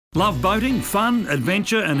Love boating, fun,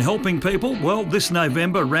 adventure and helping people? Well, this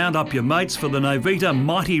November, round up your mates for the Novita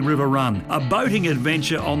Mighty River Run, a boating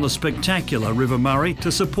adventure on the spectacular River Murray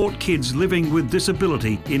to support kids living with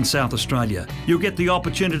disability in South Australia. You'll get the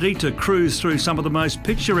opportunity to cruise through some of the most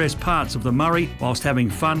picturesque parts of the Murray whilst having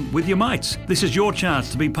fun with your mates. This is your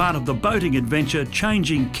chance to be part of the boating adventure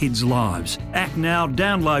changing kids' lives. Act now,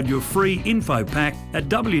 download your free info pack at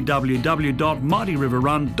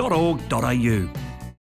www.mightyriverrun.org.au.